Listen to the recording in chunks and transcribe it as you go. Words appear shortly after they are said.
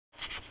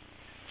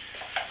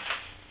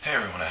Hey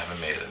everyone, I haven't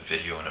made a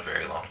video in a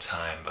very long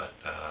time, but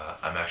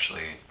I'm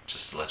actually,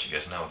 just to let you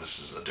guys know, this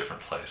is a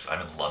different place. I'm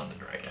in London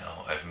right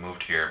now. I've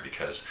moved here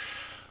because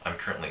I'm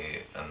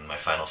currently in my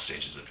final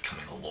stages of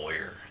becoming a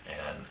lawyer,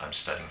 and I'm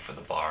studying for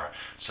the bar,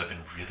 so I've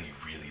been really,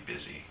 really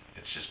busy.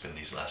 It's just been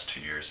these last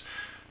 2 years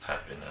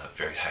have been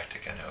very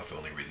hectic. I know I've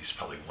only released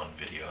probably one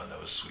video, and that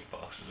was Sweet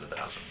Box's 1,000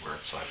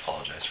 Words, so I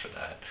apologize for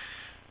that.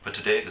 But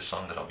today, the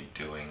song that I'll be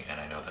doing,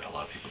 and I know that a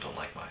lot of people don't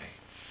like my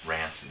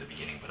rants in the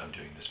beginning, but I'm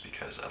doing this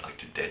because I'd like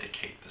to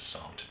dedicate this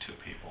song to two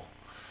people.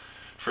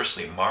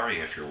 Firstly, Mari,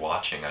 if you're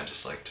watching, I'd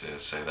just like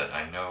to say that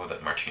I know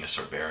that Martina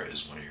Sorbara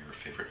is one of your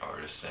favorite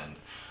artists, and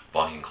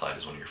Bonnie and Clyde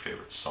is one of your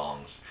favorite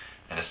songs,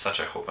 and as such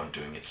I hope I'm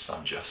doing it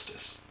some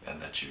justice, and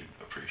that you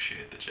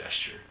appreciate the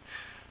gesture.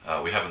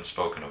 We haven't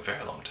spoken a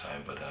very long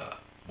time, but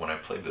when I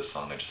played this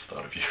song I just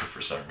thought of you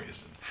for some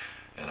reason,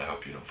 and I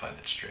hope you don't find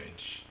it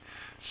strange.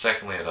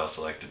 Secondly, I'd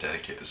also like to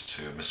dedicate this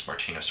to Miss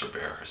Martina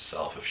Sorbara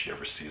herself, if she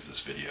ever sees this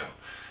video.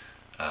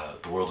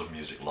 The world of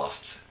music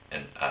lost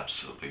an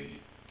absolutely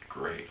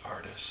great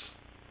artist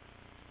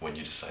when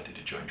you decided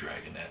to join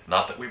Dragonette.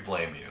 Not that we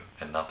blame you,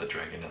 and not that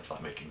Dragonette's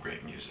not making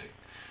great music,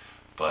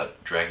 but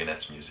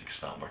Dragonette's music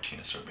is not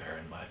Martina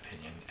Sorbara in my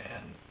opinion,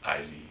 and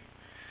I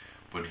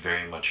would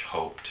very much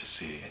hope to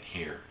see and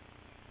hear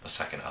a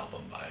second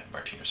album by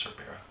Martina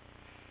Sorbara.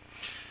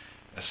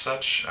 As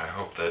such, I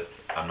hope that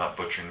I'm not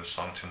butchering the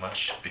song too much,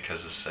 because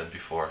as said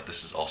before,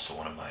 this is also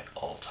one of my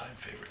all-time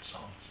favorite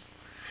songs,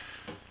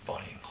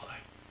 Bonnie and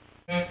Clyde.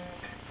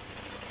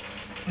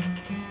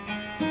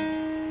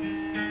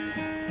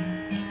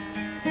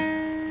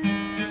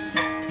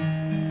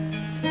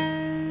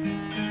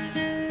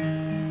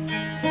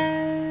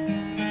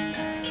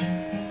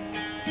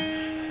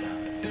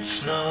 It's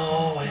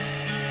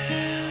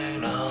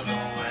snowing on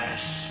the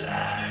west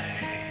side.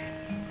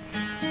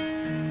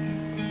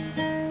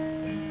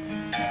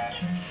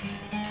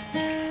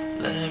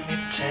 Let me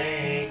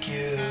take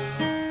you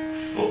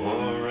for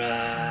a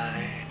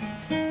ride.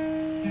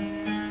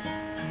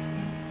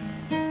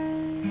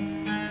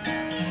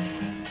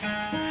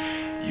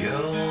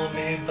 You'll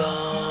be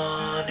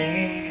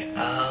Bonnie,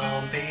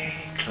 I'll be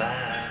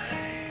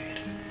Clyde.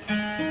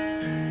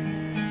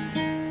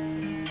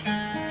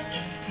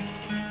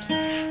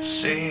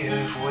 See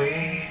if we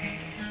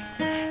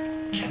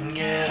can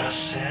get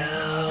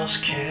ourselves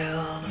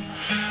killed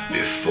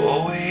before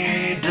we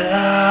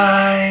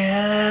die,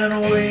 and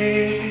we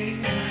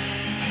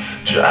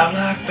drive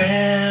like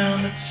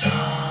bandits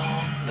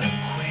on the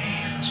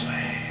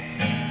Queensway.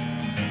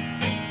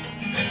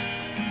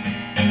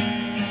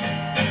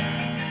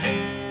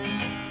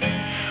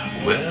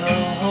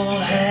 We'll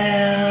hold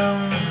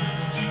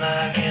hands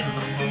like in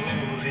the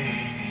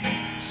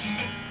movies.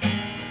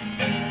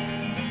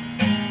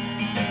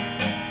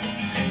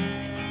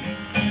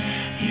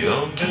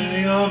 You'll do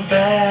your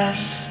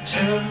best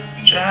to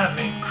drive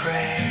me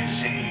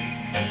crazy.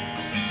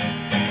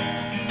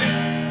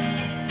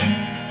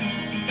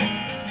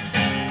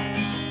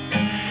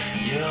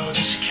 You'll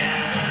just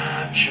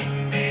capture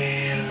me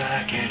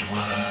like it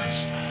was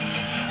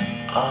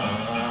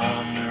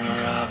armed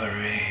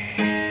robbery.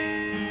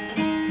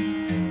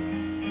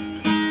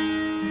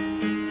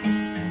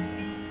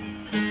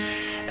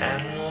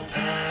 And we'll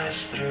pass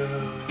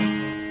through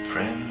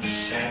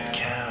Princess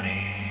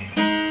County.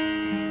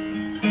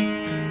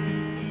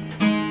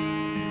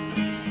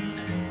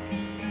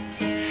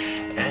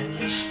 And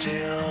you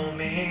steal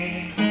me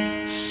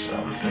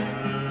something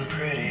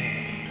pretty.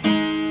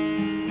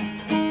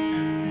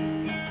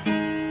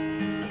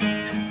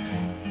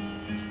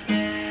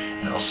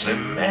 I'll say,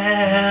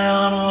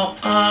 man, well,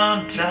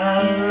 aren't I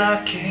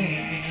lucky?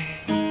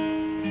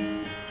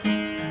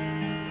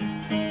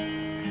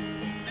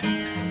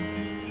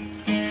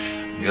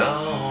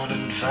 Gone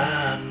and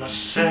find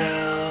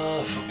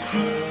myself a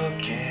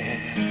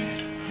crooked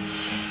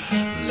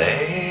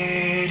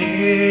lady,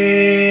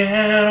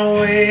 and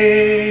we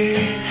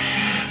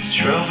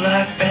drove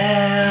like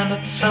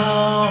bandits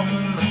on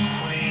the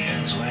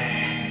Queensway.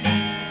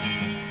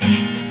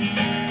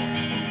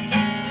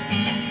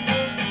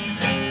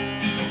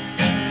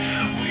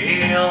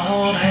 We'll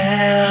hold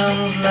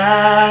hands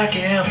like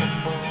in the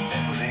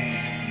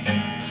movies.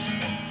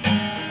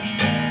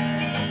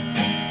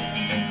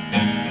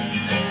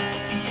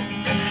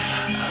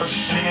 I'll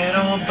say,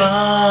 oh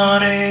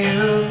Bonnie,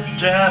 you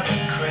drive me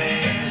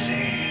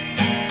crazy.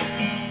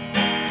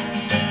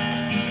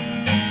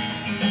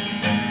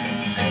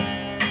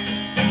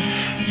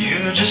 You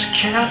just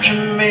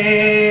captured me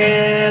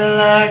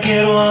like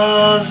it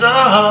was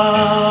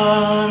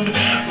armed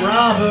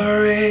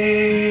robbery.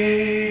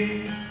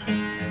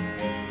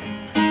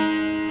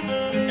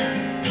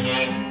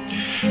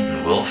 And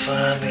we'll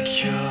find the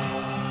cure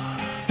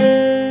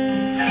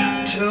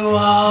to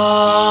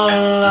all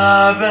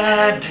our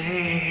bad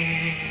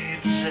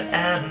deeds,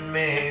 and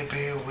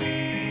maybe we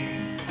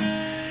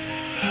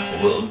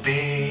will be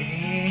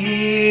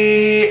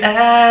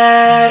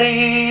at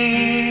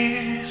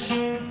ease.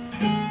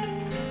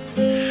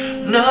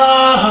 No,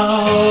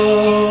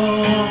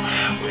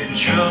 we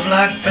drove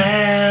like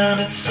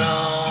bandits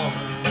on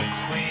the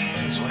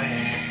Queensway.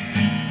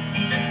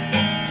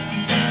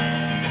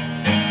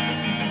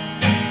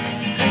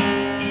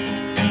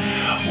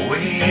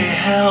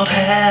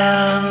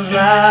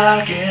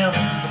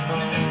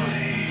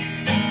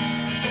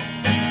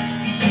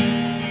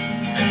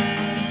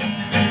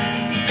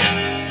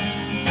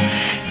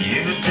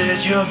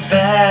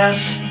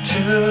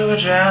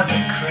 drive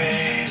me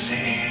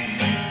crazy.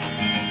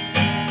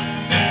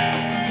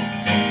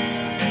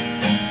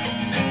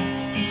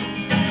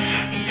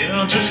 You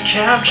just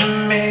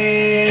captured me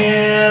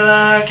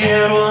like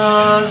it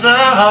was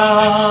a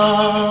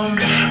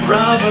armed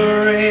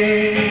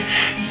robbery.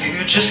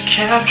 You just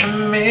captured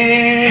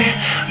me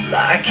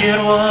like it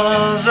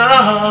was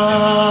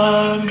a